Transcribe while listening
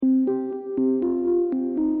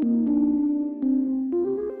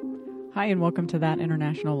Hi, and welcome to That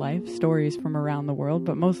International Life, stories from around the world,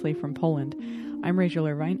 but mostly from Poland. I'm Rachel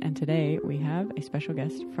Irvine, and today we have a special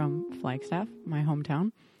guest from Flagstaff, my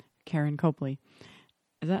hometown, Karen Copley.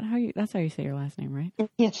 Is that that's how you say your last name, right?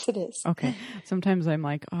 Yes, it is. Okay. Sometimes I'm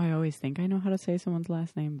like, I always think I know how to say someone's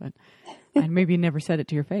last name, but I maybe never said it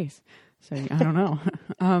to your face. So I don't know.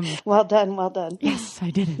 Well done, well done. Yes,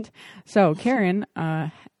 I did it. So Karen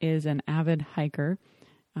is an avid hiker,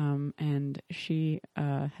 and she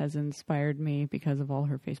has inspired me because of all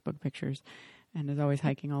her Facebook pictures and is always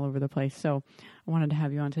hiking all over the place. So I wanted to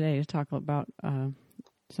have you on today to talk about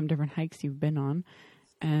some different hikes you've been on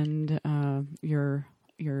and your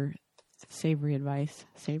savory advice.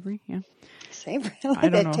 Savory? Yeah. Savory? I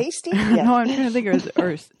don't know. Tasty? Yeah. No, I'm trying to think or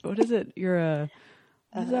what is it?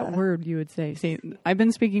 What is that word you would say? See, I've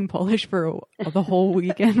been speaking Polish for the whole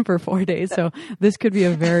weekend for 4 days, so this could be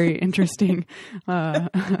a very interesting,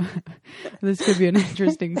 this could be an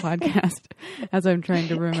interesting podcast as I'm trying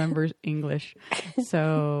to remember English.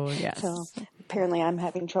 So, yes. So, apparently I'm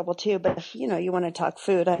having trouble too, but if, you want to talk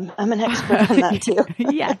food, I'm an expert on that too.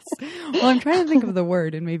 Yes. Well, I'm trying to think of the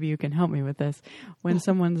word, and maybe you can help me with this. When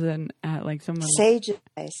someone's Sage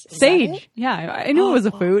advice. Sage. Yeah, I knew it was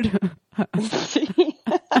a food.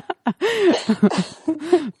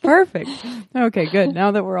 Perfect. Okay, good.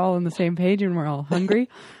 Now that we're all on the same page and we're all hungry.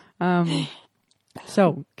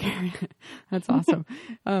 So, Karen, that's awesome.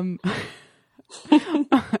 I'm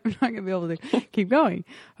not going to be able to keep going.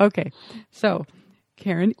 Okay. So,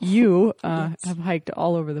 Karen, you have hiked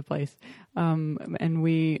all over the place. And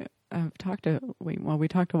we talked a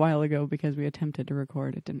while ago because we attempted to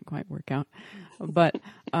record. It didn't quite work out. But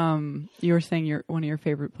you were saying one of your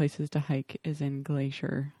favorite places to hike is in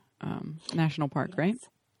Glacier National Park, right?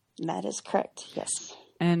 That is correct, yes.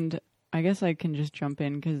 And I guess I can just jump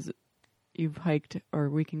in because you've hiked, or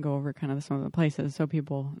we can go over kind of some of the places so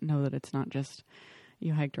people know that it's not just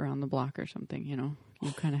you hiked around the block or something, You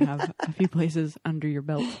kind of have a few places under your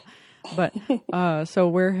belt. But so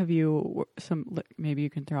where have you, maybe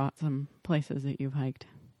you can throw out some places that you've hiked.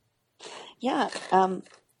 Yeah,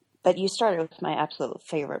 but you started with my absolute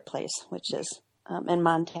favorite place, which is in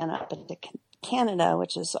Montana up into Canada,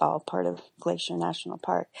 which is all part of Glacier National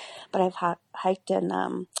Park. But I've hiked in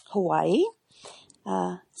Hawaii,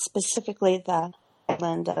 specifically the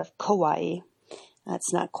island of Kauai.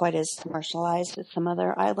 It's not quite as commercialized as some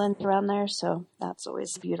other islands around there, so that's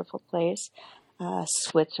always a beautiful place.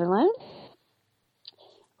 Switzerland,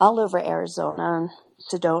 all over Arizona,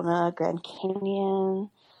 Sedona, Grand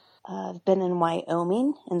Canyon. I've been in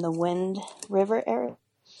Wyoming in the Wind River area.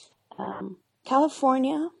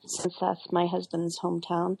 California, since that's my husband's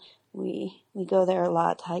hometown, we go there a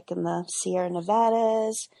lot to hike in the Sierra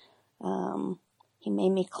Nevadas. He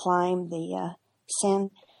made me climb the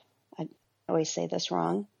I always say this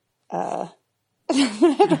wrong. I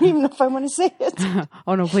don't even know if I want to say it.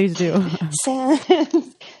 Oh, no, please do.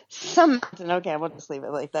 Some mountain. Okay, we'll just leave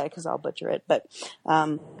it like that because I'll butcher it. But,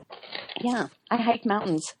 yeah, I hike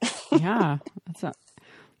mountains. Yeah.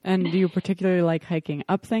 And do you particularly like hiking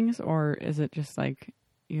up things, or is it just like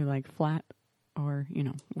you like flat, or,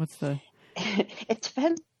 what's the... It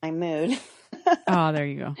depends on my mood. Oh, there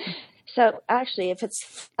you go. So, actually, if it's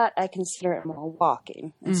flat, I consider it more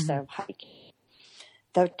walking instead of hiking.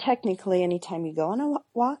 Though technically, anytime you go on a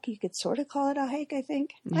walk, you could sort of call it a hike, I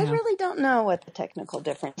think. Yeah. I really don't know what the technical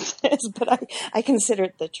difference is, but I consider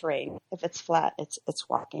it the terrain. If it's flat, it's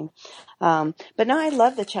walking. But no, I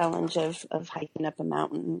love the challenge of hiking up a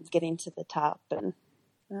mountain, getting to the top, and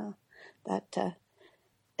that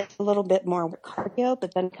it's a little bit more cardio,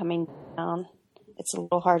 but then coming down, it's a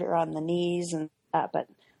little harder on the knees and that. But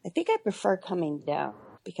I think I prefer coming down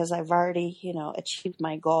because I've already, achieved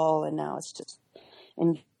my goal, and now it's just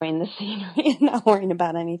enjoying the scenery and not worrying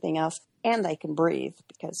about anything else. And I can breathe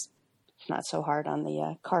because it's not so hard on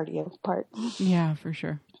the cardio part. Yeah, for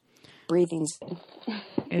sure. Breathing's good.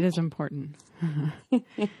 It is important.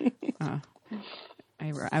 I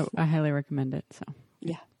highly recommend it. So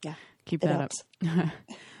yeah. Keep that up.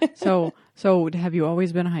 So have you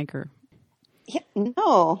always been a hiker? Yeah,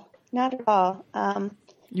 no, not at all.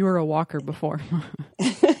 You were a walker before.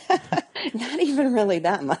 Not even really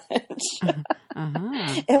that much.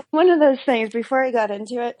 Uh-huh. It's one of those things before I got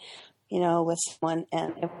into it, with someone,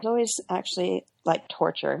 and it was always actually like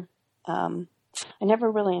torture. I never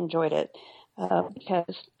really enjoyed it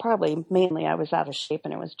because probably mainly I was out of shape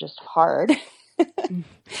and it was just hard.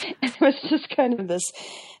 It was just kind of this,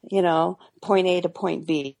 point A to point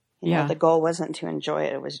B. The goal wasn't to enjoy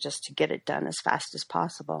it. It was just to get it done as fast as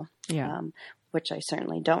possible. Yeah. Which I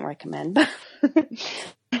certainly don't recommend. But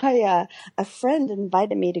a friend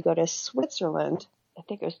invited me to go to Switzerland I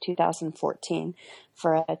think it was 2014,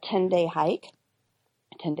 for a 10-day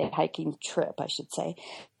hiking trip, I should say.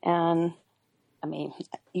 And I mean,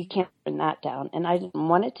 you can't turn that down. And I didn't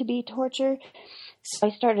want it to be torture. So I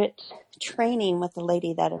started training with the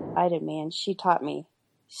lady that invited me, and she taught me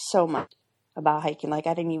so much about hiking. Like,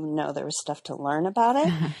 I didn't even know there was stuff to learn about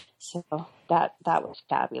it. So that was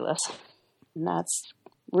fabulous. And that's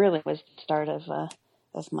really was the start of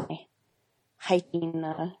my hiking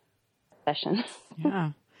session.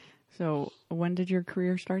 Yeah. So when did your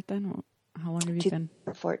career start then? How long have you been?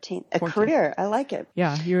 14. A career. I like it.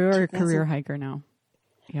 Yeah, you're a career hiker now.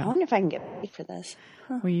 Yeah. I wonder if I can get paid for this.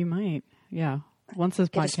 Huh. Well, you might. Yeah. Once this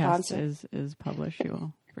podcast is published, you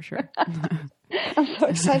will, for sure. I'm so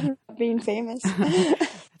excited about being famous.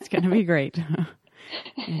 It's going to be great.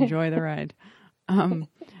 Enjoy the ride.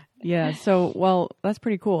 Yeah. So, well, that's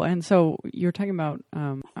pretty cool. And so you're talking about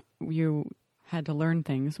you had to learn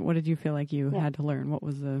things. What did you feel like you had to learn? What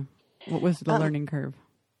was the learning curve?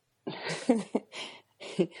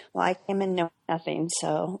 Well, I came in knowing nothing,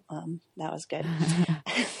 so that was good.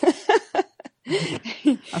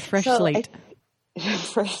 A fresh slate.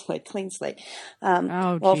 Fresh slate, clean slate.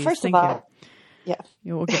 Well, first of all, yeah,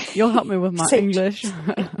 you'll help me with my English.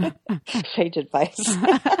 Sage advice.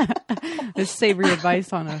 This savory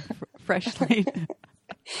advice on a fresh slate.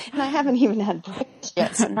 And I haven't even had breakfast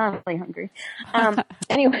yet, so now I'm really hungry.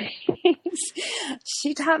 Anyways,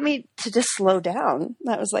 she taught me to just slow down.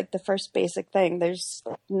 That was like the first basic thing. There's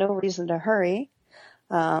no reason to hurry,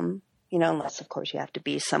 unless, of course, you have to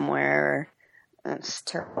be somewhere. It's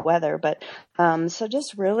terrible weather. But so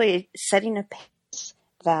just really setting a pace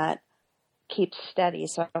that keeps steady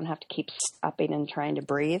so I don't have to keep stopping and trying to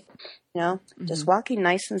breathe. Just walking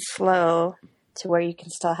nice and slow to where you can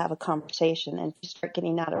still have a conversation. And if you start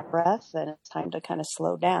getting out of breath, then it's time to kind of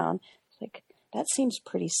slow down. It's like, that seems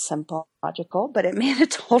pretty simple, logical, but it made a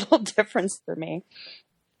total difference for me.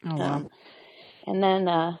 Oh, wow. And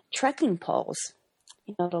then trekking poles,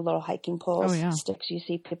 the little hiking poles, sticks you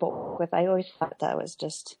see people walk with. I always thought that was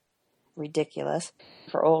just ridiculous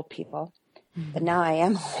for old people. Mm-hmm. But now I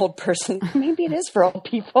am an old person. Maybe it is for old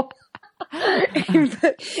people.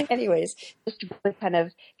 But anyways, just really kind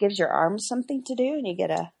of gives your arms something to do, and you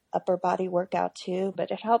get a upper body workout too.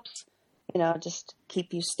 But it helps, just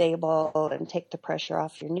keep you stable and take the pressure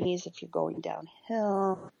off your knees if you're going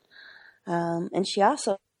downhill. And she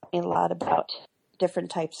also taught me a lot about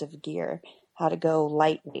different types of gear, how to go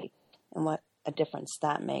lightweight, and what a difference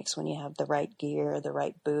that makes when you have the right gear, the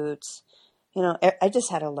right boots. I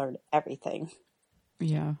just had to learn everything.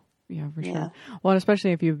 Yeah. Yeah, for sure. Yeah. Well,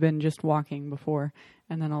 especially if you've been just walking before,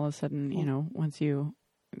 and then all of a sudden, once you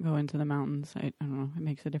go into the mountains, I don't know, it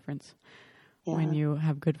makes a difference when you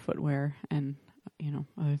have good footwear and,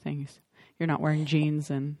 other things. You're not wearing jeans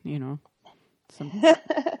and, some.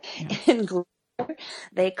 In Glacier,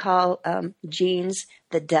 they call jeans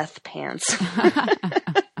the death pants.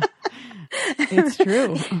 It's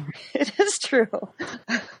true. It is true.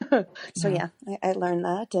 So I learned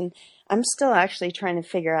that, and I'm still actually trying to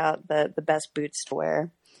figure out the best boots to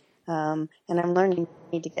wear. And I'm learning you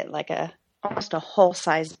need to get like almost a whole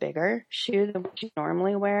size bigger shoe than what you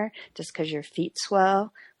normally wear, just because your feet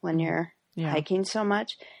swell when you're hiking so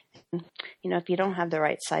much. And, if you don't have the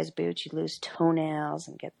right size boots, you lose toenails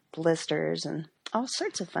and get blisters and all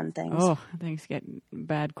sorts of fun things. Oh, things get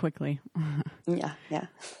bad quickly. Yeah.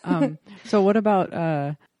 So what about,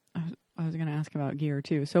 I was going to ask about gear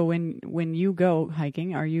too. So when you go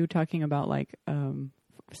hiking, are you talking about like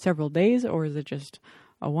several days, or is it just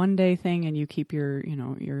a one day thing and you keep your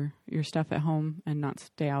stuff at home and not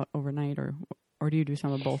stay out overnight, or do you do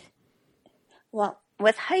some of both? Well,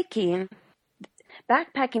 with hiking,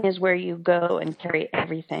 backpacking is where you go and carry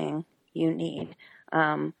everything you need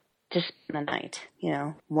to spend the night,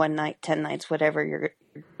 1 night, 10 nights, whatever you're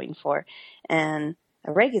going for. And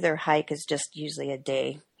a regular hike is just usually a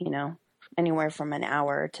day, anywhere from an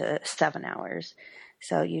hour to 7 hours.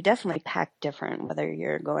 So you definitely pack different, whether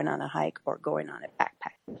you're going on a hike or going on a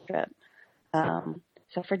backpacking trip.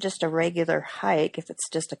 So for just a regular hike, if it's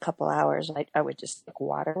just a couple hours, I would just take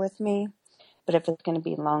water with me. But if it's going to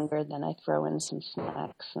be longer, then I throw in some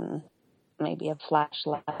snacks and maybe a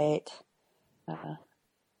flashlight.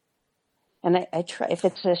 And I try, if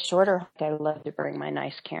it's a shorter hike, I love to bring my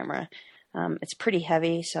nice camera. It's pretty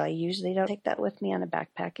heavy, so I usually don't take that with me on a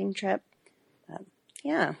backpacking trip.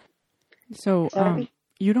 Yeah. So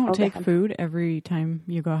you don't take food every time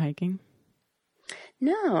you go hiking?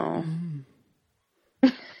 No.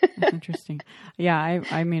 That's interesting. Yeah,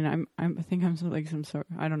 I mean, I think I'm like some sort.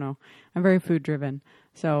 I don't know. I'm very food driven.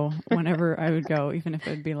 So whenever I would go, even if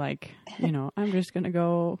it'd be like, I'm just gonna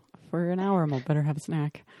go for an hour. I better have a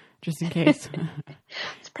snack just in case.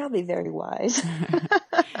 It's probably very wise.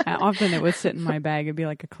 Often it would sit in my bag. It'd be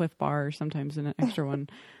like a Cliff Bar or sometimes an extra one.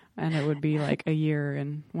 And it would be like a year.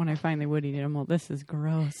 And when I finally would eat it, I'm like, this is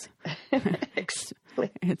gross.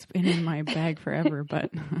 It's been in my bag forever,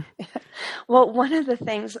 but. Well, one of the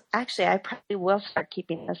things, actually, I probably will start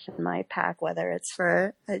keeping this in my pack, whether it's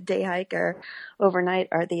for a day hike or overnight,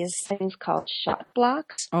 are these things called shot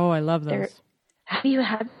blocks. Oh, I love those. Have you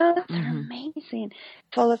had those? They're amazing.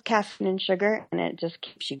 Full of caffeine and sugar, and it just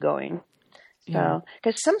keeps you going. So,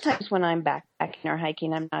 because sometimes when I'm backpacking or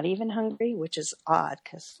hiking, I'm not even hungry, which is odd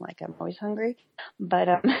because, like, I'm always hungry.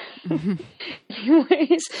 But,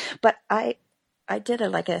 anyways, but I did a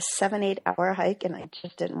 7-8 hour hike, and I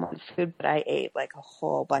just didn't want food, but I ate like a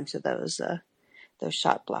whole bunch of those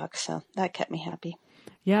shot blocks. So that kept me happy.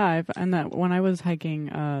 Yeah, when I was hiking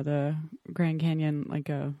the Grand Canyon,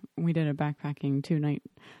 we did a backpacking 2-night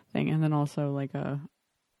thing, and then also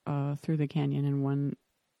through the canyon in one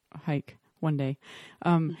hike. One day.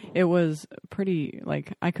 It was pretty,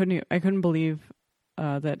 I couldn't believe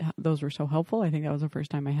that those were so helpful. I think that was the first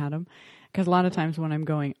time I had them. Because a lot of times when I'm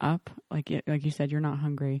going up, like you said, you're not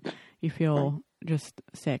hungry. You feel just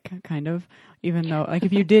sick, kind of. Even though,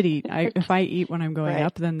 if you did eat, if I eat when I'm going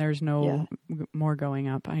up, then there's no more going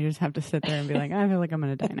up. I just have to sit there and be like, I feel like I'm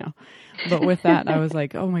going to die now. But with that, I was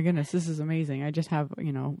like, oh my goodness, this is amazing. I just have,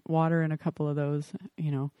 water and a couple of those,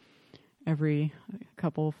 every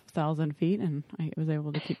couple thousand feet, and I was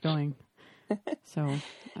able to keep going. So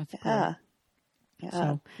that's cool.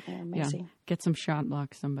 So get some shot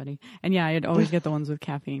blocks, somebody. And I'd always get the ones with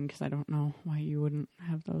caffeine because I don't know why you wouldn't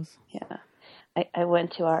have those. Yeah. I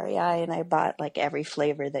went to REI and I bought every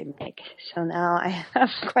flavor they make. So now I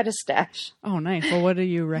have quite a stash. Oh, nice. Well, what do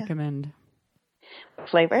you recommend?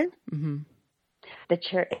 Flavor? Mm-hmm.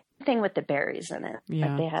 The thing with the berries in it.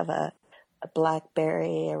 Yeah. They have a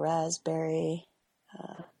blackberry, a raspberry.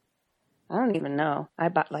 I don't even know. I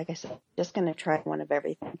bought, like I said, just going to try one of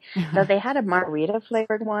everything. So they had a margarita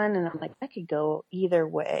flavored one, and I'm like, I could go either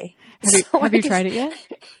way. Have you tried it yet?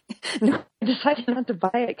 No, I decided not to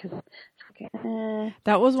buy it because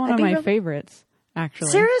that was one of my favorites.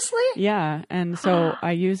 Actually. Seriously? Yeah. And so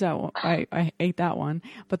I used that one. I ate that one,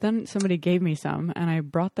 but then somebody gave me some and I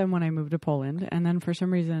brought them when I moved to Poland. And then for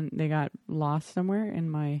some reason they got lost somewhere in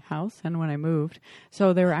my house. And when I moved,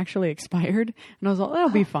 so they were actually expired and I was like, that'll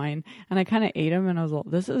be fine. And I kind of ate them and I was like,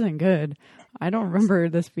 this isn't good. I don't remember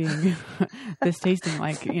this being, this tasting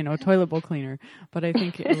like, toilet bowl cleaner, but I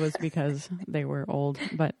think it was because they were old,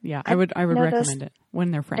 but yeah, I would recommend it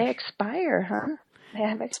when they're fresh. They expire, huh? They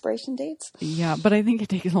have expiration dates? Yeah, but I think it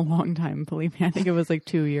takes a long time, believe me. I think it was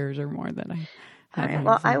 2 years or more that I had. All right,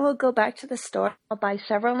 well, I will go back to the store. I'll buy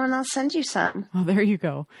several and I'll send you some. Oh, there you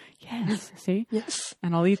go. Yes, see? Yes.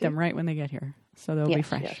 And I'll eat them right when they get here, so they'll be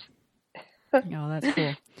fresh. Yes. Oh, that's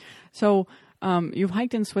cool. So you've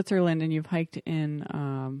hiked in Switzerland and you've hiked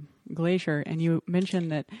in Glacier, and you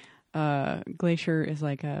mentioned that Glacier is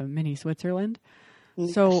like a mini Switzerland.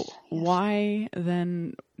 So why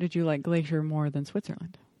then did you like Glacier more than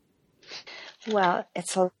Switzerland? Well,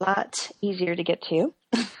 it's a lot easier to get to.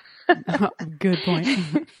 Good point.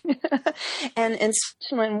 And in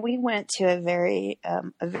Switzerland, we went to a very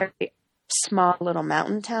small little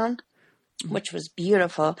mountain town, which was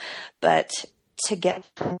beautiful, but to get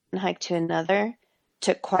from one hike to another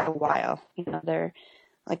took quite a while.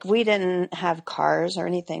 We didn't have cars or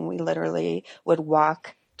anything. We literally would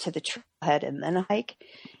walk to the trailhead and then hike.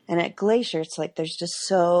 And at Glacier, it's there's just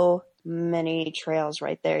so many trails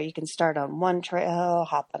right there. You can start on one trail,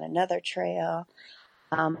 hop on another trail.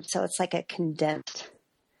 So it's like a condensed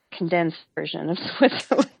version of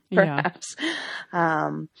Switzerland, perhaps.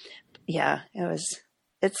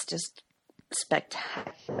 It's just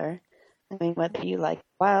spectacular. I mean, whether you like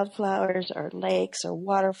wildflowers or lakes or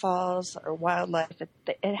waterfalls or wildlife,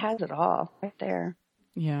 it has it all right there.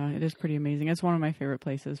 Yeah, it is pretty amazing. It's one of my favorite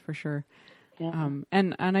places for sure. Yeah.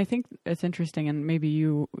 And I think it's interesting, and maybe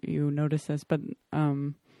you noticed this, but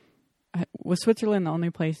was Switzerland the only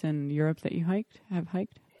place in Europe that you have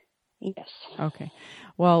hiked? Yes. Okay.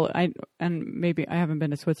 Well, maybe I haven't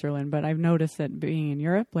been to Switzerland, but I've noticed that being in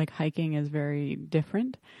Europe, hiking is very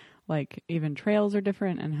different. Even trails are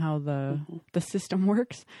different, and how the system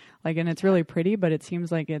works. And it's really pretty, but it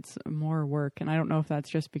seems like it's more work. And I don't know if that's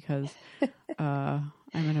just because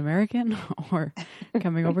I'm an American or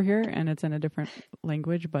coming over here and it's in a different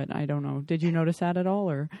language, but I don't know. Did you notice that at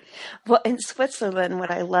all? Or? Well, in Switzerland,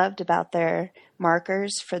 what I loved about their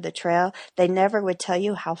markers for the trail, they never would tell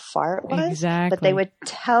you how far it was, exactly. but they would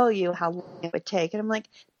tell you how long it would take. And I'm like,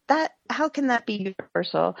 that, how can that be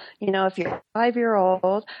universal? You know, if you're a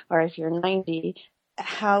 5-year-old or if you're 90,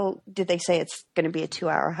 how did they say it's going to be a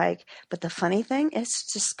 2-hour hike? But the funny thing,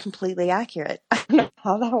 it's just completely accurate. I don't know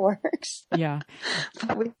how that works. Yeah.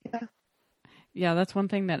 But Yeah, that's one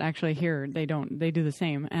thing that actually here they do the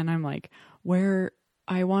same. And I'm like,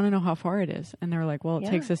 I want to know how far it is. And they're like, well, it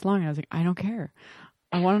takes this long. And I was like, I don't care.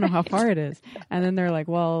 I want to know how far it is. And then they're like,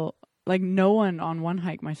 well, like no one on one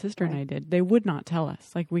hike my sister and I did, they would not tell us.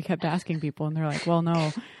 Like we kept asking people and they're like, well,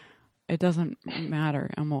 no, it doesn't matter.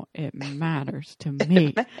 And well, it matters to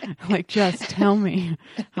me. Like, just tell me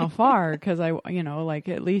how far. Cause like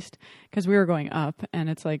at least, cause we were going up and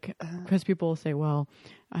it's like, cause people will say, well,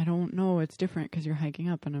 I don't know. It's different because you're hiking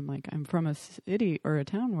up. And I'm like, I'm from a city or a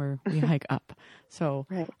town where we hike up. So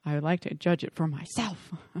I would like to judge it for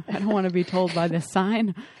myself. I don't want to be told by this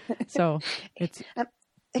sign. So it's...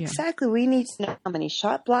 Exactly. We need to know how many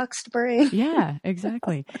shot blocks to bring. Yeah,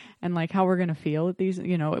 exactly. And like how we're going to feel at these,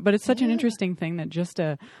 but it's such an interesting thing that just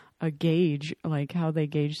a gauge, like how they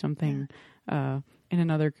gauge something in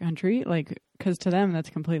another country, like, because to them that's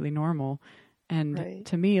completely normal. And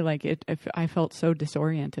to me, like I felt so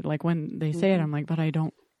disoriented. Like when they say it, I'm like, but I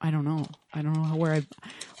don't know. I don't know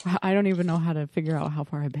I don't even know how to figure out how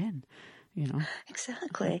far I've been,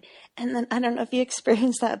 Exactly. And then I don't know if you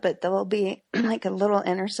experienced that, but there will be like a little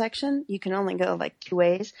intersection. You can only go like 2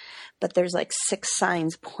 ways, but there's like 6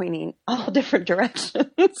 signs pointing all different directions.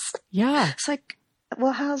 Yeah. It's like,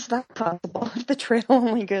 well, how's that possible if the trail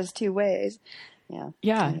only goes 2 ways? Yeah.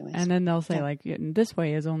 Yeah. Anyways. And then they'll say like, this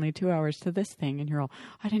way is only 2 hours to this thing. And you're all,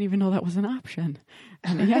 I didn't even know that was an option.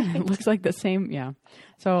 And it looks like the same. Yeah.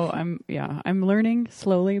 So I'm learning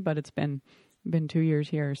slowly, but it's been 2 years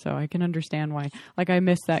here. So I can understand why, like I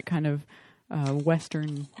miss that kind of,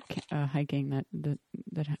 Western, hiking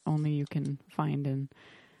that only you can find in,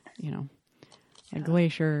 a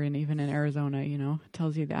glacier and even in Arizona, it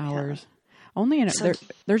tells you the hours. Only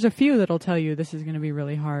there's a few that'll tell you this is going to be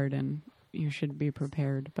really hard and you should be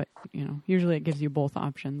prepared, but usually it gives you both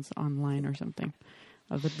options online or something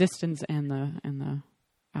of the distance and the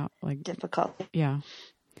out, like difficulty. Yeah.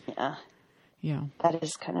 That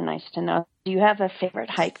is kind of nice to know. Do you have a favorite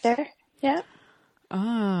hike there? Yeah.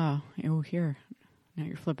 Here. Now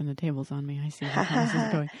you're flipping the tables on me. I see how this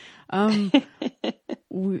is going.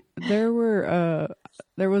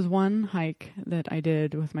 There was one hike that I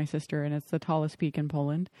did with my sister, and it's the tallest peak in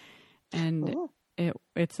Poland, and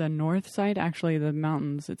it's a north side. Actually, the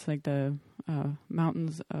mountains. It's like the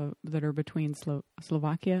mountains that are between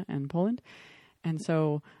Slovakia and Poland, and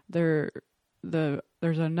so there's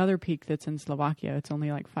another peak that's in Slovakia. It's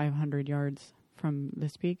only like 500 yards from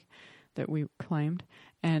this peak that we climbed,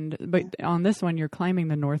 but on this one you're climbing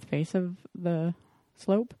the north face of the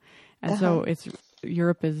slope, and so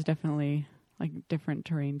Europe is definitely like different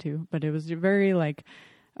terrain too. But it was very like.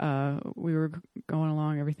 We were going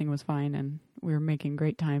along, everything was fine, and we were making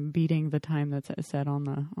great time, beating the time that's set on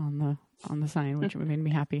the sign, which made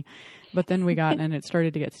me happy. But then we got, and it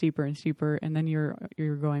started to get steeper and steeper, and then you're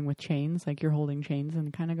going with chains, like you're holding chains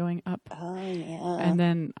and kind of going up. Oh yeah. And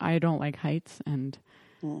then I don't like heights, and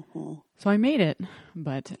so I made it,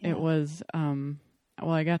 but it was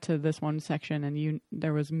I got to this one section, and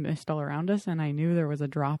there was mist all around us, and I knew there was a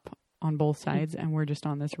drop on both sides, and we're just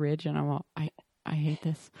on this ridge, and I'm all, I hate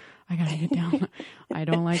this. I gotta get down. I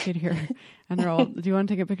don't like it here. And they're all, do you want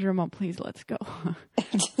to take a picture? I'm all, please, let's go.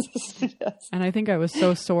 And I think I was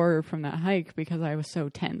so sore from that hike because I was so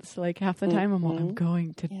tense. Like half the time I'm all, I'm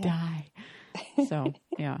going to die. So,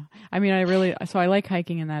 yeah. I mean, I like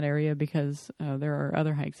hiking in that area because there are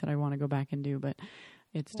other hikes that I want to go back and do, but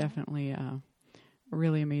it's definitely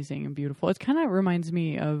really amazing and beautiful. It kind of reminds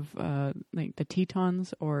me of like the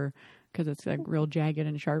Tetons, or because it's like real jagged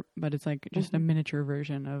and sharp, but it's like just a miniature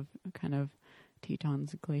version of kind of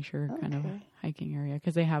Tetons Glacier kind of hiking area,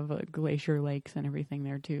 because they have glacier lakes and everything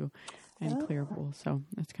there too, and clear pools. So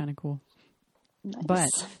it's kind of cool. Nice. But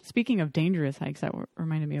speaking of dangerous hikes, that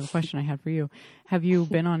reminded me of a question I had for you. Have you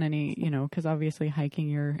been on any, because obviously hiking,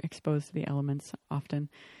 you're exposed to the elements often.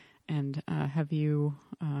 And have you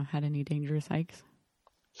had any dangerous hikes?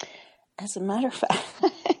 As a matter of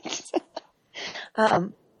fact,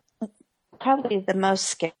 probably the most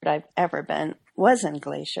scared I've ever been was in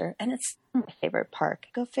Glacier, and it's my favorite park.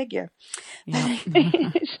 Go figure. Yeah.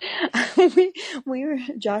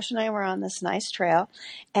 Josh and I were on this nice trail,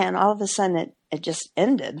 and all of a sudden it just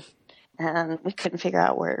ended, and we couldn't figure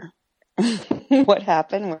out what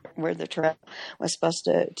happened, where the trail was supposed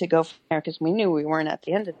to go from there, because we knew we weren't at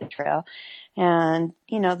the end of the trail. And,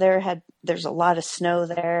 there's a lot of snow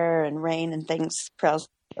there and rain and things. Trails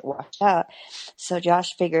get washed out. So Josh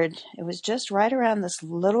figured it was just right around this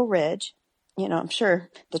little ridge. You know, I'm sure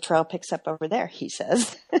the trail picks up over there, he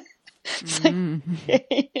says. It's like,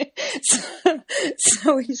 okay.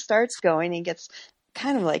 So he starts going. He gets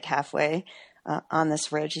kind of like halfway on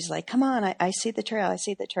this ridge. He's like, come on, I see the trail. I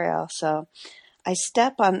see the trail. So I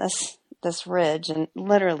step on this ridge, and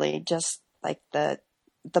literally just like the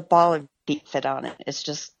ball of feet fit on it. It's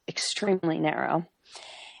just extremely narrow.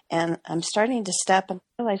 And I'm starting to step and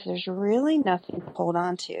realize there's really nothing to hold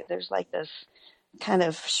on to. There's like this kind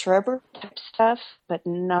of shrubbery type stuff, but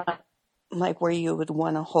not like where you would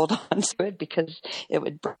want to hold on to it because it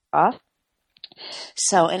would break off.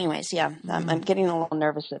 So anyways, yeah, I'm getting a little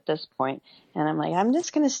nervous at this point, and I'm like, I'm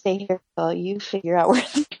just going to stay here until you figure out where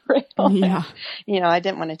the trail is. You know, I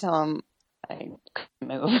didn't want to tell him I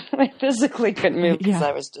couldn't move. I physically couldn't move because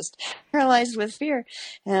I was just paralyzed with fear.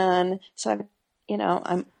 And so,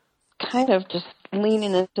 I'm kind of just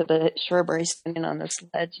leaning into the shrubbery, standing on this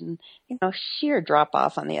ledge, and, sheer drop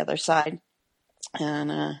off on the other side.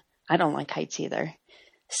 And I don't like heights either.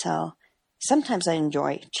 So sometimes I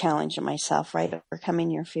enjoy challenging myself, right? Overcoming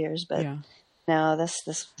your fears. But no, this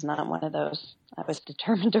was not one of those. I was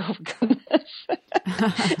determined to overcome this.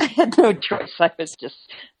 I had no choice. I was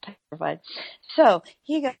just petrified. So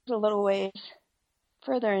he got a little ways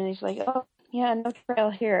further, and he's like, oh, yeah, no trail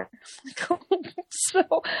here. So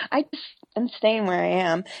I just am staying where I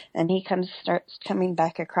am, and he starts coming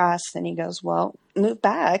back across, and he goes, well, move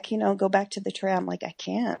back, go back to the trail. I'm like, I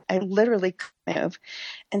can't. I literally can't move.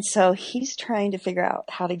 And so he's trying to figure out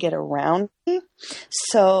how to get around me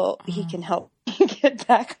so he can help me get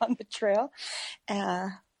back on the trail.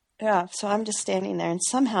 So I'm just standing there, and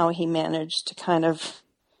somehow he managed to kind of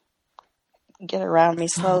get around me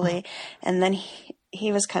slowly, and then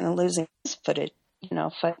he was kind of losing his footing,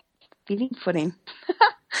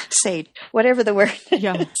 sage, whatever the word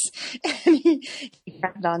is. And he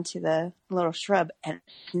grabbed onto the little shrub and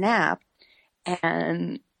snapped,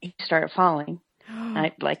 and he started falling.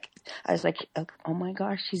 I was like, oh my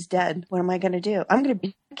gosh, he's dead. What am I going to do? I'm going to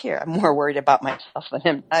be back here. I'm more worried about myself than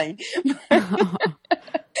him dying.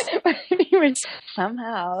 But anyway,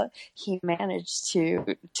 somehow he managed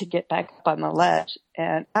to get back up on the ledge.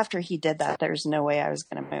 And after he did that, there's no way I was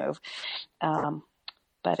going to move.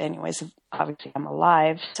 But anyways, obviously I'm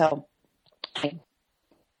alive. So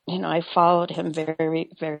I followed him very,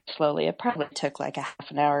 very slowly. It probably took like a half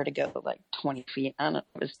an hour to go like 20 feet. It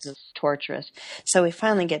was just torturous. So we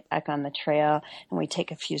finally get back on the trail, and we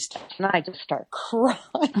take a few steps, and I just start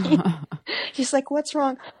crying. He's like, what's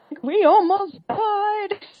wrong? We almost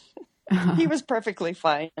died. He was perfectly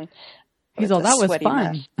fine. He's all, that was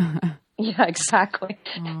fun. Yeah, exactly.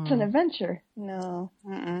 It's an adventure. No.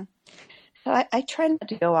 Mm-mm. So I try not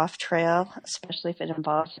to go off trail, especially if it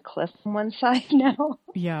involves a cliff on one side now.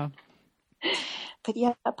 Yeah. But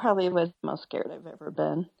yeah, that probably was the most scared I've ever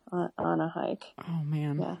been on a hike. Oh,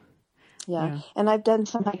 man. Yeah. And I've done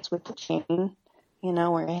some hikes with the chain,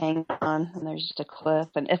 where you hang on and there's just a cliff.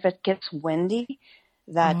 And if it gets windy,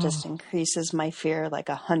 that just increases my fear like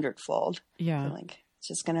 100-fold. Yeah. Like, it's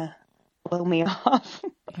just going to blow me off.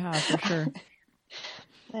 Yeah, for sure.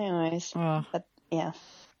 Anyways. But yeah.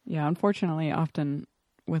 Yeah, unfortunately, often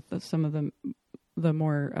with some of the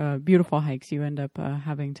more beautiful hikes, you end up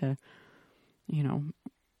having to,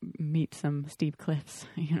 meet some steep cliffs.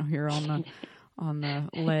 You're on the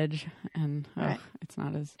ledge, and it's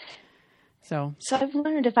not as so. So I've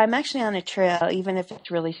learned if I'm actually on a trail, even if it's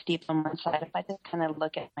really steep on one side, if I just kind of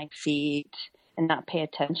look at my feet and not pay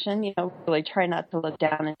attention, really try not to look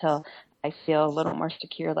down until I feel a little more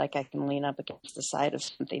secure, like I can lean up against the side of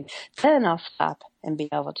something. Then I'll stop and be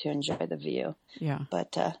able to enjoy the view. Yeah.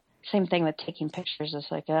 But same thing with taking pictures.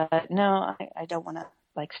 It's like, no, I don't want to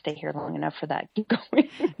stay here long enough for that. Keep going.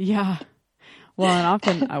 Yeah. Well, and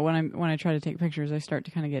often when I try to take pictures, I start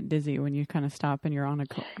to kind of get dizzy when you kind of stop and you're on a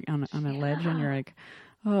ledge, and you're like,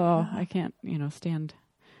 oh, I can't, stand.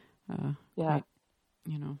 Quite,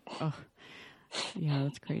 oh, yeah,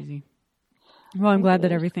 that's crazy. Well, I'm glad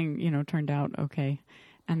that everything, turned out okay.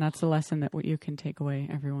 And that's the lesson that you can take away,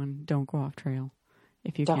 everyone. Don't go off trail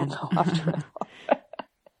if you can. Don't go off trail.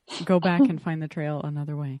 Go back and find the trail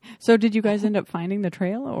another way. So did you guys end up finding the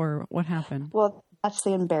trail, or what happened? Well, that's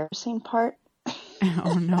the embarrassing part.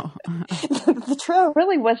 Oh, no. The trail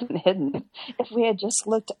really wasn't hidden. If we had just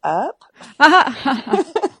looked up.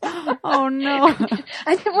 Oh, no.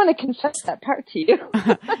 I didn't want to confess that part to you.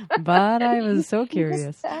 But I was so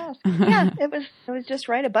curious. Yeah, it was just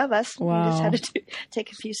right above us. Wow. We just had to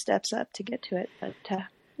take a few steps up to get to it. But,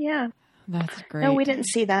 yeah. That's great. No, we didn't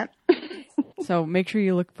see that. So make sure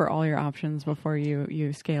you look for all your options before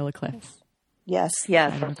you scale a cliff. Yes,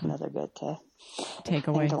 that's another good take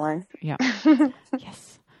thing away. to learn. Yeah.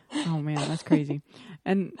 Yes. Oh man, that's crazy.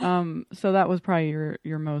 And so that was probably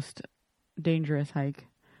your most dangerous hike.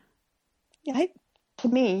 Yeah, to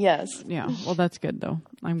me, yes. Yeah. Well, that's good though.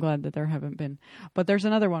 I'm glad that there haven't been. But there's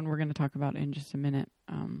another one we're going to talk about in just a minute.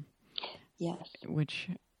 Yes. Which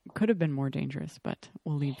could have been more dangerous, but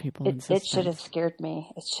we'll leave people in It suspense. should have scared me.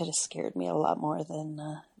 It should have scared me a lot more than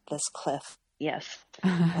this cliff. Yes.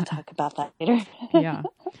 We'll talk about that later. Yeah.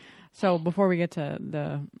 So before we get to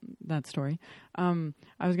that story, I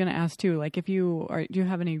was going to ask too, like do you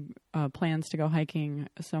have any plans to go hiking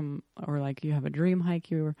or like you have a dream hike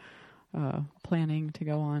you were planning to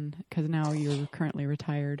go on? Because now you're currently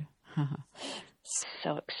retired.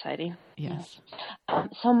 So exciting. Yes.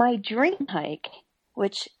 So my dream hike,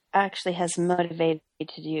 which actually has motivated me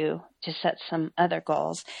to set some other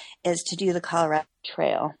goals, is to do the Colorado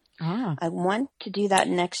Trail. I want to do that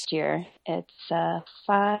next year. It's a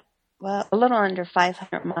little under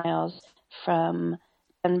 500 miles from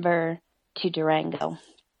Denver to Durango.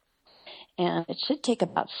 And it should take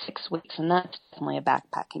about 6 weeks, and that's definitely a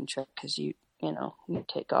backpacking trip because you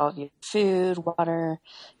take all of your food, water,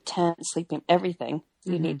 tent, sleeping, everything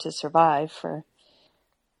you need to survive for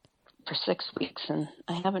 6 weeks. And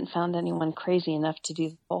I haven't found anyone crazy enough to do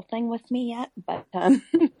the whole thing with me yet, but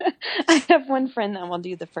I have one friend that will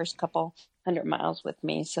do the first couple 100 miles with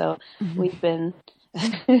me. So we've been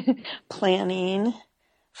planning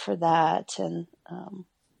for that, and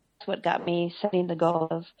that's what got me setting the goal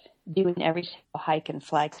of doing every single hike in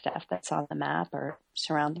Flagstaff that's on the map or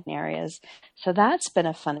surrounding areas. So that's been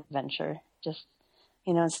a fun adventure. Just,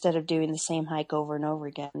 instead of doing the same hike over and over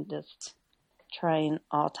again, just trying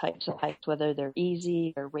all types of hikes, whether they're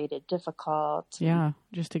easy or rated difficult. Yeah,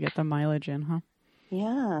 just to get the mileage in, huh?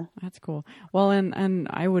 Yeah. That's cool. Well, and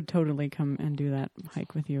I would totally come and do that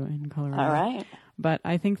hike with you in Colorado. All right. But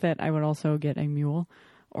I think that I would also get a mule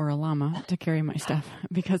or a llama to carry my stuff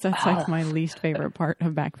because that's like my least favorite part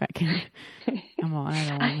of backpacking.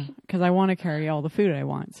 Because I want to carry all the food I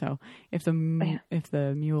want. So if the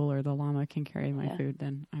mule or the llama can carry my food,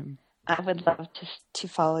 then I would love to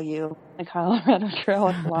follow you on the Colorado Trail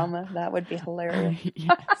with llama. That would be hilarious.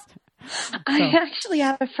 Yes. I actually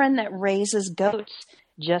have a friend that raises goats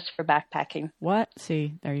just for backpacking. What?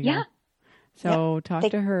 See, there you go. So talk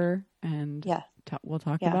to her and we'll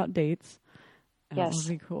talk about dates. That would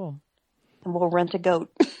be cool. And we'll rent a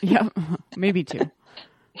goat. Yeah, maybe two.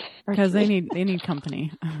 Because they need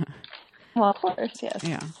company. Well, of course, yes.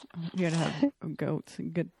 Yeah, you gotta have goats.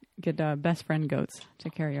 Get best friend goats to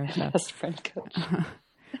carry our stuff. Best friend goats.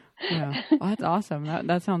 Yeah, well, that's awesome.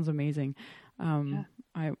 That sounds amazing.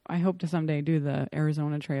 I hope to someday do the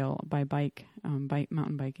Arizona Trail by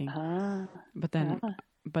mountain biking. But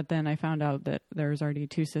then I found out that there's already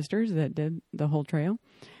two sisters that did the whole trail.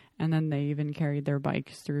 And then they even carried their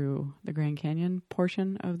bikes through the Grand Canyon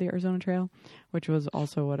portion of the Arizona Trail, which was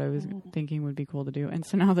also what I was thinking would be cool to do. And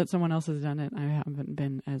so now that someone else has done it, I haven't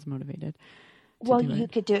been as motivated. Well, you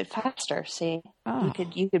could do it faster. See,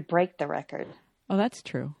 you could break the record. Oh, that's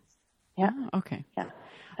true. Yeah. Oh, okay. Yeah.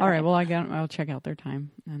 All right. Well, I'll check out their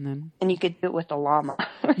time and you could do it with a llama.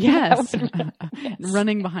 Yes.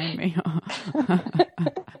 Running behind me.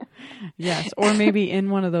 Yes. Or maybe in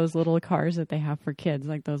one of those little cars that they have for kids,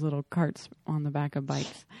 like those little carts on the back of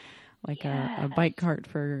bikes, like a bike cart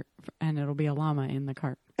and it'll be a llama in the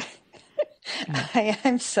cart.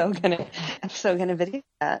 I'm so gonna video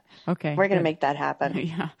that. Okay. We're gonna make that happen.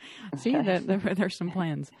 Yeah. See, there's some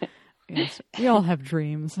plans. Yes. We all have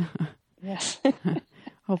dreams. Yes.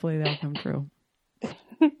 Hopefully they'll come true.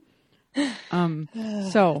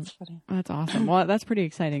 So that's awesome. Well, that's pretty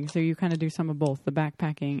exciting. So you kind of do some of both, the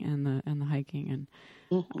backpacking and the hiking,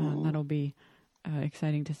 and that'll be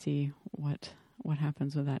exciting to see what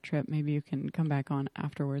happens with that trip. Maybe you can come back on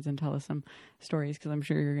afterwards and tell us some stories, because I'm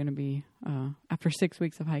sure you're going to be after 6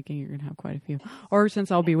 weeks of hiking, you're going to have quite a few. Or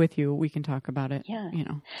since I'll be with you, we can talk about it. Yeah.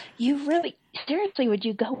 You really seriously, would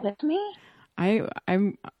you go with me? It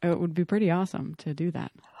would be pretty awesome to do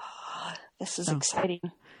that. This is exciting.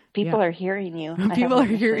 People are hearing you. People are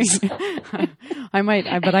hearing. I might,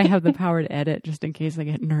 but I have the power to edit just in case I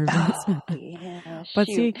get nervous. Yeah, but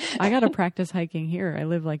see, I got to practice hiking here. I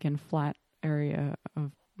live like in flat area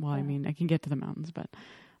of. Well, I mean, I can get to the mountains, but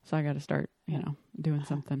so I got to start, doing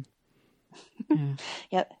something. Yeah.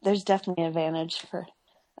 Yeah, there's definitely an advantage for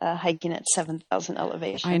hiking at 7,000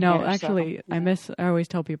 elevation. I know. Here, actually, so, I always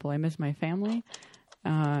tell people I miss my family.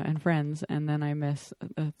 And friends, and then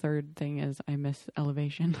the third thing is I miss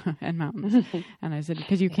elevation and mountains. And I said,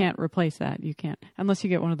 because you can't replace that. You can't, unless you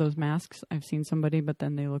get one of those masks. I've seen somebody, but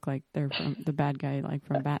then they look like they're from the bad guy, like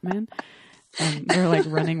from Batman. and they're like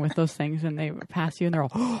running with those things, and they pass you, and they're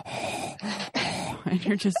all, and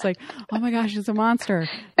you're just like, oh my gosh, it's a monster,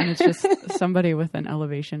 and it's just somebody with an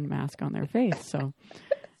elevation mask on their face. So,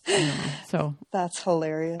 so that's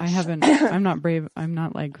hilarious. I'm not brave. I'm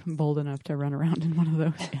not like bold enough to run around in one of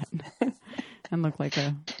those yet, and look like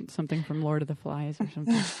something from Lord of the Flies or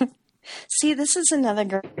something. See, this is another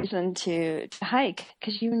great reason to hike,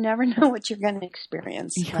 because you never know what you're going to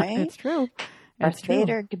experience, right? It's true. Darth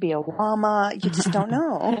Vader, it could be a llama. You just don't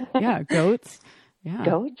know. Yeah, goats. Yeah,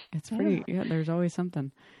 goats. It's pretty. Yeah, there's always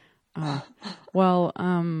something. Well,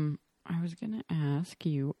 I was going to ask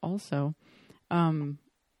you also,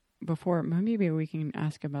 before maybe we can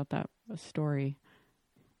ask about that story.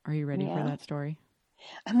 Are you ready for that story?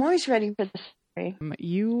 I'm always ready for the story.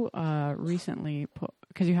 You recently put,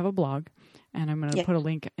 because you have a blog, and I'm going to put a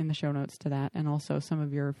link in the show notes to that, and also some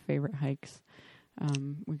of your favorite hikes.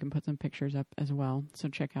 We can put some pictures up as well, so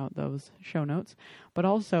check out those show notes. But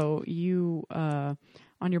also, you on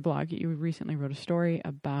your blog, you recently wrote a story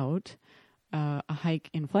about a hike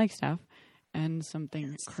in Flagstaff and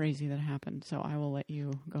something crazy that happened. So I will let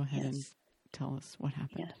you go ahead and tell us what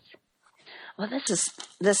happened. Yes. Well,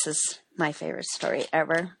 this is my favorite story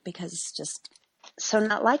ever, because it's just so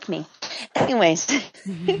not like me. Anyways,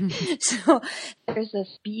 so there's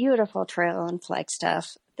this beautiful trail in Flagstaff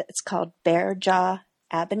that's called Bear Jaw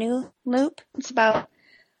Avenue Loop. I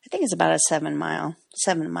think it's about a 7 mile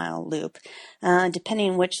loop.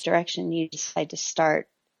 Depending on which direction you decide to start,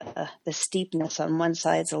 the steepness on one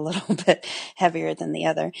side is a little bit heavier than the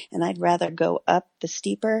other, and I'd rather go up the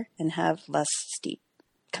steeper and have less steep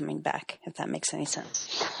coming back, if that makes any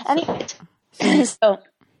sense. Anyways, so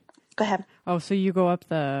go ahead. Oh, so you go up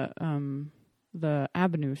the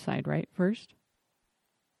avenue side, right, first?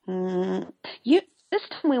 This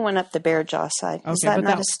time we went up the Bear Jaw side. Okay, is that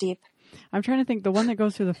not as steep? I'm trying to think. The one that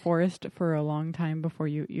goes through the forest for a long time before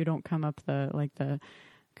you don't come up the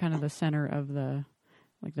kind of the center of the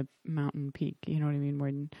mountain peak. You know what I mean?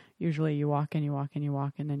 Where usually you walk and you walk and you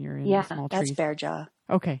walk, and then you're in the small trees. That's Bear Jaw.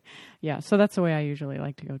 Okay, yeah. So that's the way I usually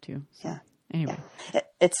like to go too. So, yeah. Anyway,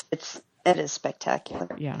 it is spectacular.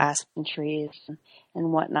 Yeah. Aspen trees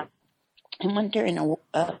and whatnot. I went during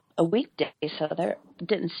a weekday, so there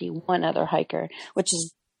didn't see one other hiker, which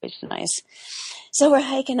is always nice. So we're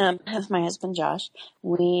hiking up with my husband Josh.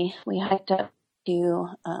 We hiked up to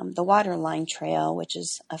the Waterline Trail, which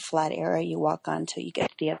is a flat area you walk on till you get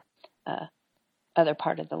to the other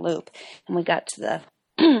part of the loop. And we got to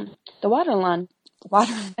the Waterline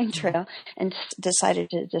Trail and decided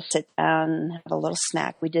to just sit down and have a little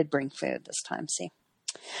snack. We did bring food this time,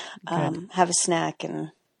 have a snack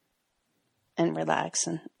and relax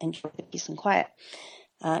and enjoy the peace and quiet.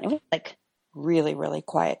 It was like really, really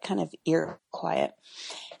quiet, kind of eerie quiet.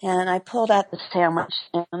 And I pulled out the sandwich,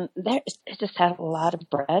 and it just had a lot of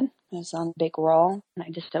bread. It was on a big roll, and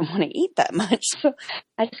I just didn't want to eat that much. So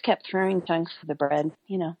I just kept throwing chunks of the bread,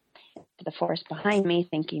 to the forest behind me,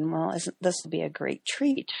 thinking, well, this will be a great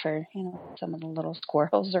treat for, some of the little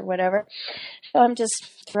squirrels or whatever. So I'm just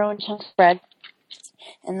throwing chunks of bread.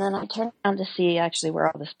 And then I turned around to see actually where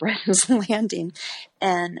all this bread was landing.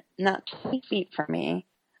 And not 20 feet from me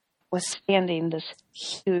was standing this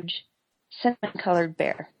huge cinnamon-colored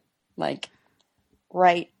bear, like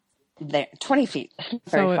right there, 20 feet.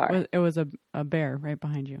 Very far. It was a bear right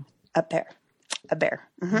behind you. A bear.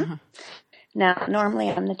 Mm-hmm. Uh-huh. Now, normally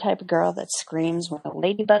I'm the type of girl that screams when a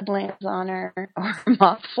ladybug lands on her or a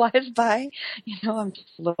moth flies by. I'm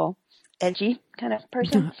just a little edgy kind of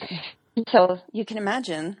person. So you can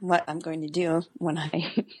imagine what I'm going to do when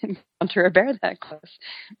I encounter a bear that close.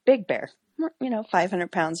 Big bear,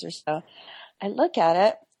 500 pounds or so. I look at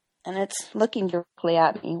it, and it's looking directly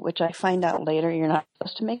at me, which I find out later you're not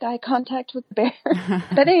supposed to make eye contact with the bear.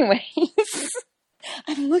 But anyways,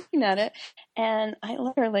 I'm looking at it, and I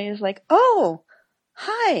literally was like, oh,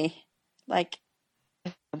 hi. Like,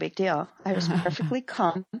 no big deal. I was perfectly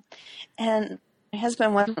calm. And my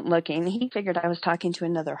husband wasn't looking. He figured I was talking to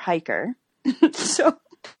another hiker. So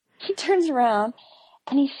he turns around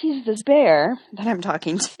and he sees this bear that I'm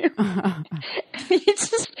talking to. And he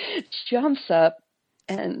just jumps up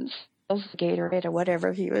and spills the Gatorade or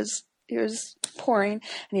whatever he was pouring. And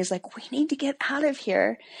he's like, we need to get out of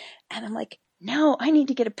here. And I'm like, no, I need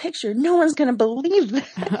to get a picture. No one's going to believe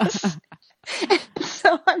this.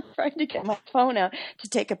 So I'm trying to get my phone out to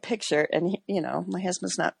take a picture. And, my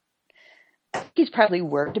husband's not. He's probably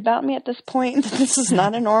worried about me at this point. This is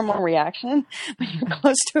not a normal reaction when you're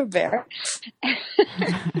close to a bear.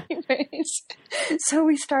 Anyways, so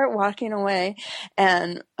we start walking away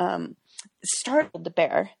and startled the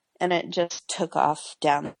bear, and it just took off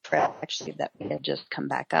down the trail, actually, that we had just come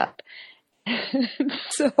back up.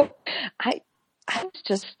 So I was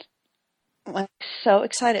just like so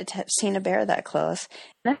excited to have seen a bear that close.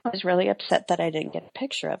 And I was really upset that I didn't get a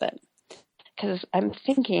picture of it because I'm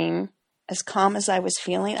thinking, as calm as I was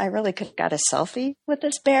feeling, I really could have got a selfie with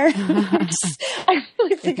this bear. I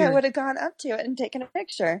really think I would have gone up to it and taken a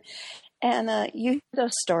picture. And you hear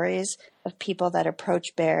those stories of people that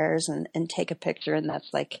approach bears and take a picture, and that's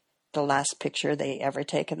like the last picture they ever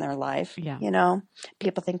take in their life. Yeah. You know,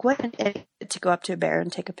 people think, what an idiot to go up to a bear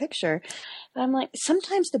and take a picture. But I'm like,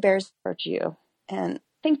 sometimes the bears approach you, and I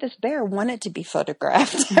think this bear wanted to be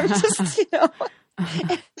photographed. I'm just, you know,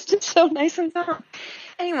 it's just so nice and calm.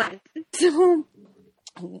 Anyway, so,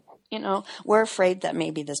 you know, we're afraid that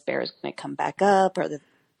maybe this bear is going to come back up, or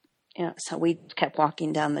so we kept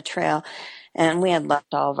walking down the trail, and we had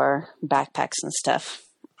left all of our backpacks and stuff,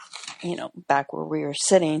 you know, back where we were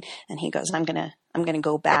sitting. And he goes, I'm gonna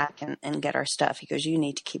go back and get our stuff. He goes, you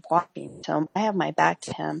need to keep walking. So I have my back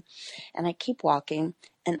to him, and I keep walking,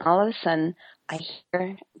 and all of a sudden I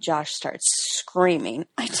hear Josh starts screaming.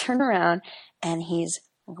 I turn around, and he's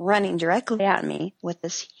running directly at me with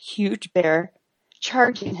this huge bear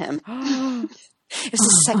charging him. It was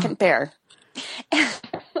the second bear.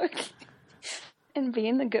 And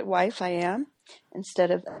being the good wife I am,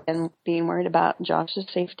 instead of being worried about Josh's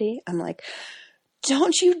safety, I'm like,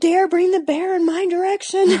 don't you dare bring the bear in my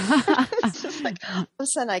direction. It's just like, all of a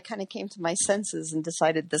sudden I kind of came to my senses and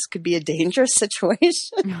decided this could be a dangerous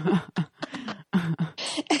situation.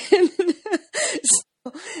 And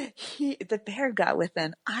so the bear got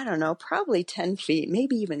within, I don't know, probably 10 feet,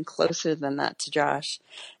 maybe even closer than that to Josh.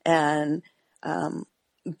 And,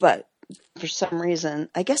 but for some reason,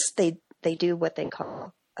 I guess they do what they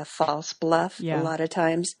call a false bluff. Yeah. A lot of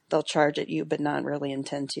times they'll charge at you, but not really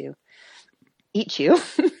intend to eat you.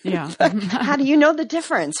 Yeah. How do you know the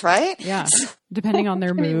difference, right? Yeah. Depending on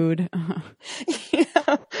their mood.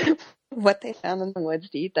 Yeah. What they found in the woods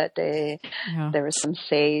to eat that day. Yeah. There was some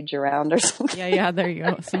sage around or something. Yeah. There you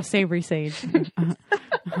go. Some savory sage. It's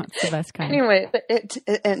the best kind. Anyway, it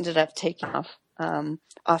ended up taking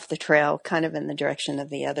off the trail, kind of in the direction of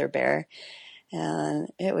the other bear. And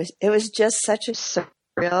it was just such a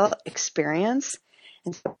surreal experience.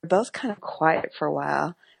 And so we're both kind of quiet for a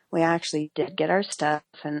while. We actually did get our stuff,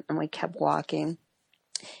 and we kept walking.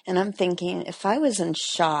 And I'm thinking, if I was in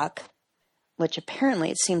shock, which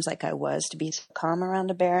apparently it seems like I was, to be so calm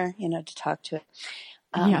around a bear, you know, to talk to it,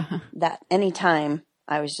 that any time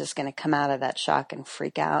I was just going to come out of that shock and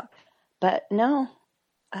freak out. But no,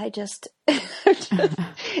 I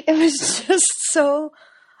was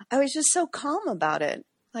just so calm about it.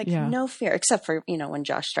 Like no fear, except for, you know, when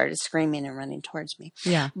Josh started screaming and running towards me.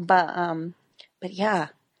 Yeah. But yeah,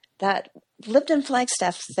 that lived in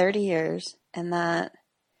Flagstaff 30 years, and that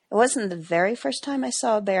it wasn't the very first time I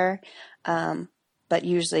saw a bear. But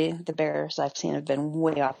usually the bears I've seen have been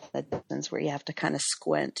way off the distance, where you have to kind of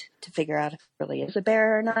squint to figure out if it really is a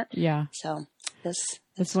bear or not. Yeah. So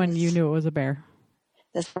this one you knew it was a bear.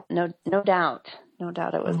 No doubt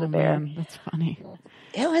it was a bear. Man, that's funny.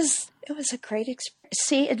 It was a great experience.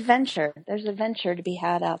 See, adventure. There's adventure to be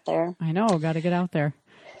had out there. I know. Got to get out there.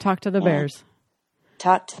 Talk to the bears.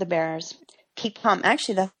 Talk to the bears. Keep calm.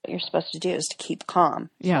 Actually, that's what you're supposed to do, is to keep calm.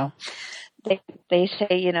 Yeah. So they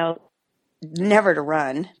say, you know, never to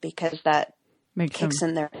run, because that kicks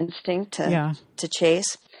in their instinct to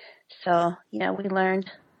chase. So, you know, we learned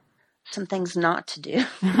some things not to do.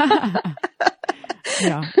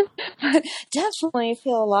 Yeah. But definitely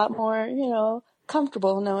feel a lot more, you know,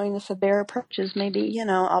 comfortable knowing if a bear approaches, maybe, you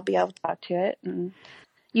know, I'll be able to talk to it. And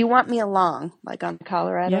you want me along, like on the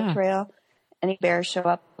Colorado Trail. Any bears show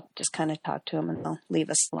up, just kind of talk to them, and they'll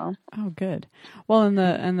leave us alone. Oh, good. Well, and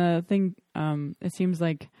the thing, it seems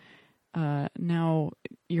like now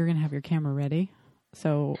you're going to have your camera ready.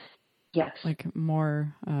 So yes, like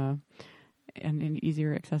more and an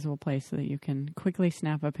easier accessible place so that you can quickly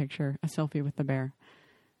snap a picture, a selfie with the bear.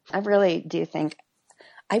 I really do think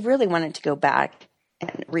I really wanted to go back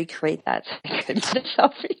and recreate that so I could get a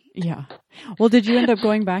selfie. Yeah. Well, did you end up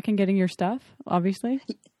going back and getting your stuff, obviously?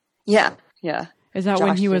 Yeah. Is that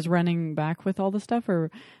when he was running back with all the stuff, or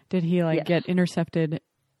did he get intercepted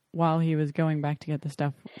while he was going back to get the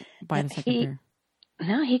stuff by the second bear?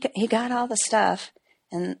 No, he got all the stuff,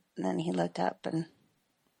 and then he looked up, and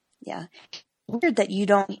weird that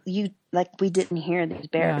we didn't hear these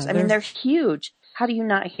bears. I mean, they're huge. How do you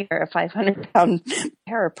not hear a 500-pound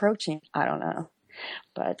bear approaching? I don't know,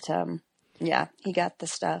 but he got the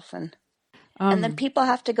stuff, and then people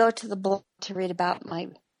have to go to the blog to read about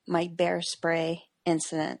my bear spray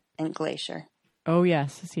incident in Glacier. Oh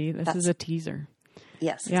yes, see, this is a teaser.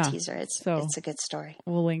 Yes, Yeah. Teaser. It's a good story.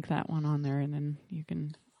 We'll link that one on there, and then you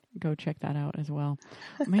can go check that out as well.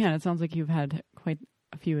 Man, it sounds like you've had quite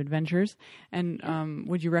a few adventures. And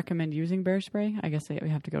would you recommend using bear spray? I guess we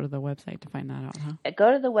have to go to the website to find that out, huh?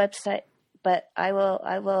 Go to the website, but I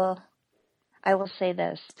will say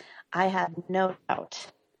this: I have no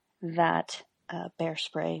doubt that bear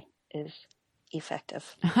spray is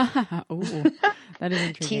effective. Ooh, that is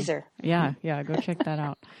intriguing. Teaser. Yeah, go check that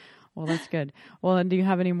out. Well, that's good. Well, and do you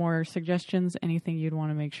have any more suggestions? Anything you'd want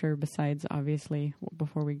to make sure besides, obviously,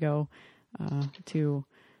 before we go, to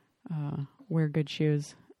wear good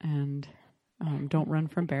shoes and don't run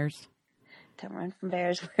from bears? Don't run from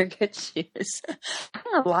bears. Wear good shoes.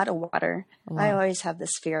 A lot of water. I always have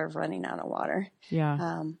this fear of running out of water.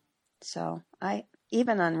 Yeah. So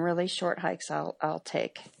even on really short hikes, I'll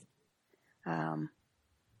take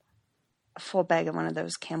a full bag of one of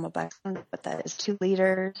those Camelback. I don't know what that is, 2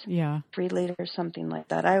 liters, 3 liters, something like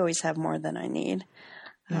that. I always have more than I need.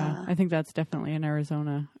 Yeah, I think that's definitely an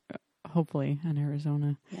Arizona, hopefully an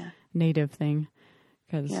Arizona native thing,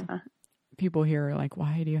 because people here are like,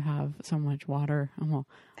 why do you have so much water? And well,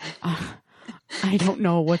 I don't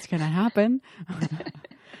know what's going to happen.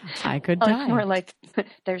 I could die. It's more like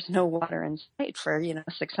there's no water in sight for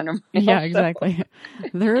 600 miles. Yeah, exactly.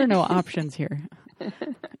 There are no options here.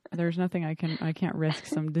 There's nothing I can't risk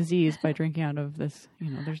some disease by drinking out of this.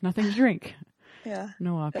 There's nothing to drink. Yeah.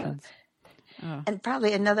 No options. And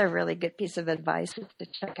probably another really good piece of advice is to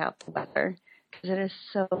check out the weather, because it is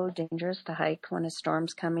so dangerous to hike when a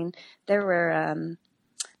storm's coming. There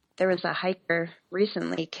was a hiker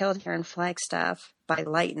recently killed here in Flagstaff by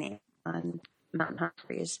lightning on Mount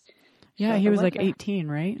Humphreys. Yeah, he was like 18,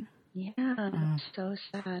 right? Yeah, so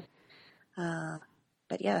sad.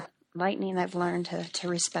 But yeah, lightning I've learned to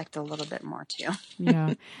respect a little bit more too.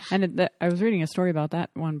 Yeah, and I was reading a story about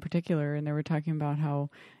that one particular, and they were talking about how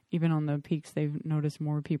even on the peaks they've noticed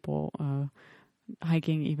more people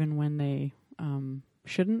hiking even when they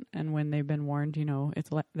shouldn't, and when they've been warned,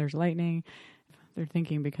 there's lightning. They're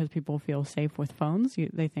thinking because people feel safe with phones,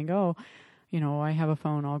 they think, oh, I have a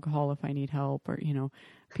phone, I'll call if I need help, or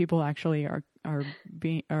people actually are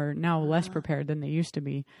now less prepared than they used to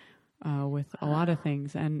be with a lot of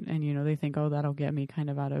things, and they think, oh, that'll get me kind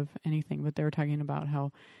of out of anything. But they were talking about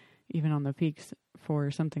how even on the peaks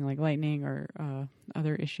for something like lightning or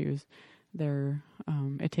other issues,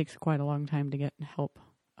 it takes quite a long time to get help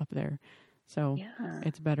up there. So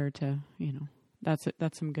it's better to that's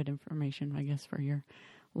some good information, I guess, for your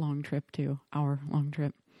long trip too, our long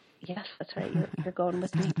trip. Yes, that's right. You're going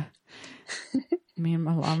with me. Me and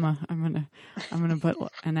my llama. I'm gonna put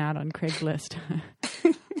an ad on Craigslist.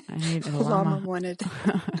 I need a llama. Llama wanted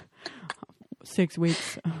 6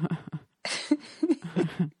 weeks.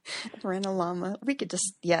 Rent a llama. We could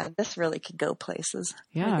just this really could go places.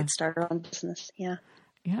 Yeah, we could start our own business. Yeah.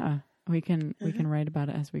 We can write about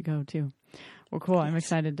it as we go too. Well, cool. I'm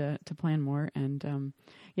excited to plan more, and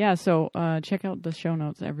so check out the show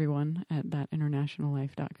notes, everyone, at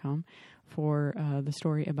thatinternationallife.com for the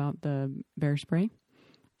story about the bear spray,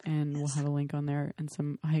 and we'll have a link on there and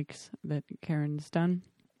some hikes that Karen's done,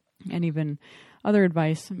 and even other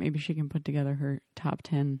advice. Maybe she can put together her top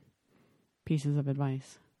 10 pieces of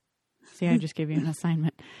advice. See, I just gave you an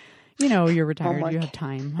assignment. You're retired. Homework. You have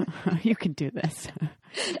time. You can do this.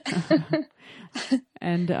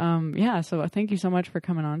 And so thank you so much for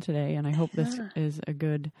coming on today. And I hope this is a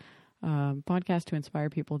good podcast to inspire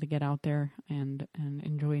people to get out there and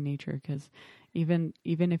enjoy nature. Because even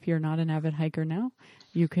if you're not an avid hiker now,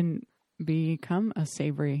 you can become a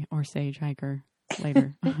savory or sage hiker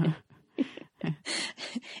later.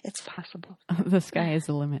 It's possible. The sky is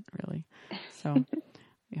the limit, really. So,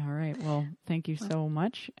 all right. Well, thank you so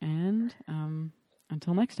much. And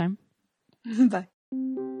until next time. Bye.